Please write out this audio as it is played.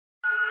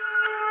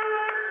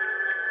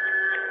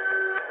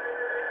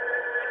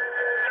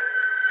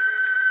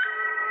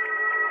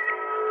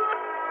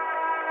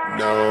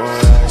No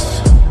rush,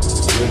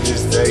 you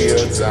just take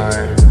your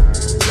time.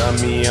 Tell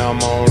me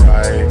I'm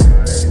alright,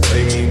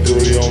 take me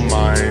through your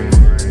mind.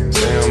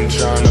 Say I'm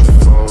tryna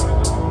fall,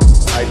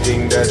 I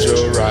think that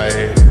you're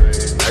right.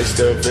 I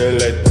still feel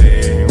a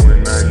thing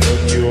when I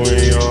look you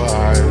in your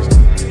eyes.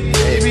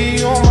 Maybe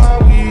you're my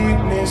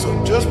weakness,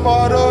 or just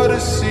part of the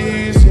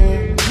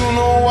season. You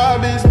know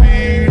I've been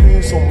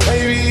speeding, so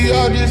maybe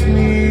I just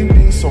need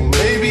this. So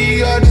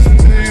maybe I just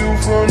feel you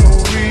for no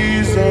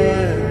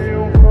reason.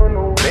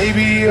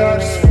 Maybe I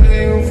just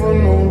feel you for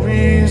no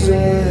reason.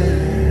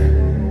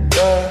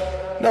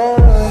 Yeah, no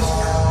rush.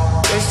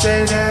 They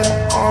say that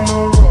I'm on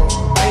the road.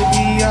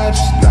 Maybe I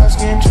just lost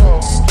control.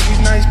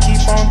 These nights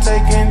keep on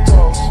taking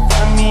tolls.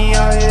 Find me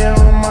out here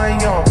on my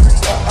own,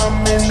 but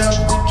I'm in love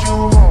with you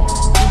home.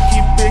 You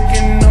keep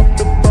picking up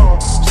the bone,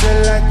 feel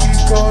like you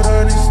cold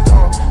on the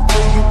stone.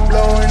 When you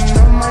blowing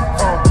on my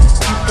phone,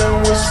 keeping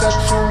with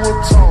sexual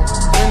tone,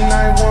 and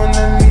I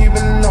wanna leave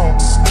alone.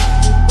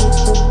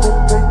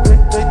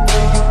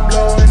 When you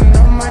blowing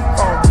on my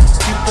phone,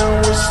 keeping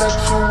with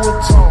sexual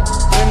tone,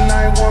 and I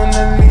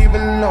wanna leave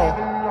alone.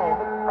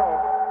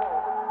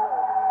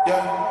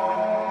 Yeah.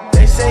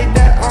 They say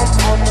that I'm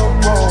on the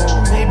road,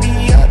 maybe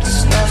I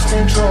just lost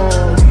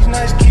control. These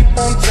nights keep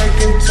on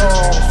taking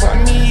tolls. Find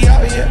me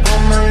out here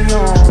on my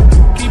own.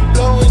 You keep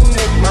blowing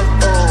up my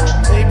phone,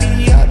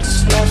 maybe I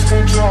just lost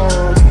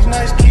control. These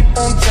nights keep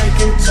on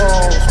taking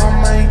tolls. On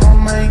my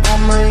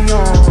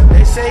own.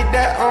 They say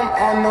that I'm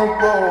on the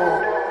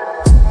road,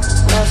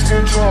 lost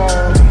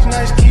control. These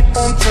nights keep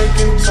on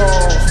taking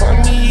tolls. Find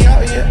me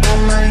out here on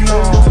my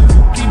own.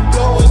 You keep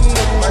blowing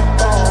up my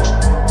phone,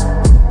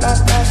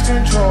 lost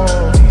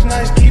control. These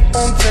nights keep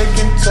on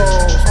taking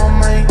tolls. On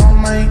my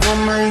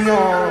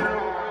own.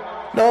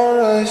 No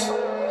rush,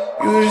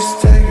 you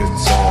just take your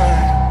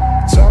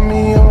time. Tell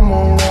me I'm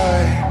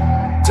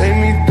alright, take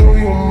me through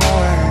your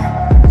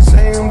mind.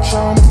 Say I'm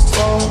tryna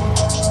fall,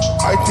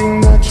 I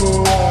think that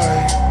you're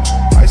right.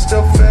 I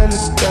still feel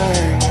this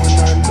thing when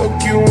I look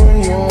you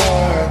in your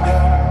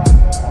eye.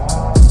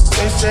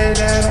 They say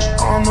that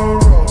I'm on the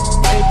road,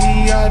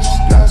 maybe I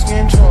just lost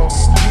control.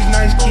 These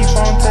nights keep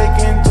on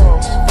taking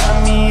tolls.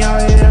 Find me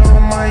out here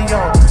on my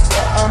own,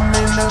 but I'm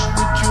in love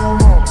with you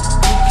home.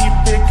 You keep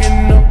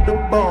picking up the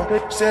bone,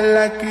 feel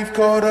like you've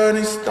caught on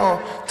this stone,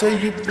 till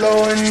you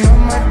blowing on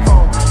my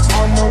phone.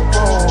 On the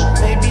road,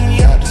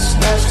 maybe I just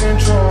lost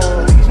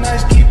control. These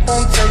nights keep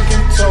on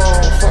taking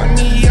tolls. Find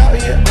me out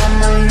here on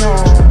my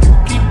own. You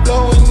keep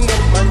blowing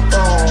up my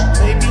phone,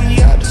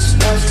 maybe I just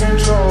lost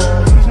control.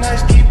 These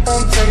nights keep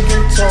on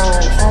taking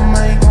tolls. On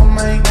my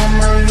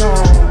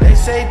own. They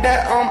say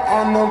that I'm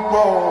on the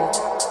road,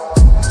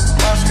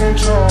 lost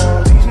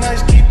control. These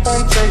nights keep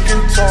on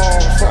taking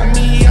tolls. Find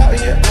me out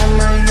here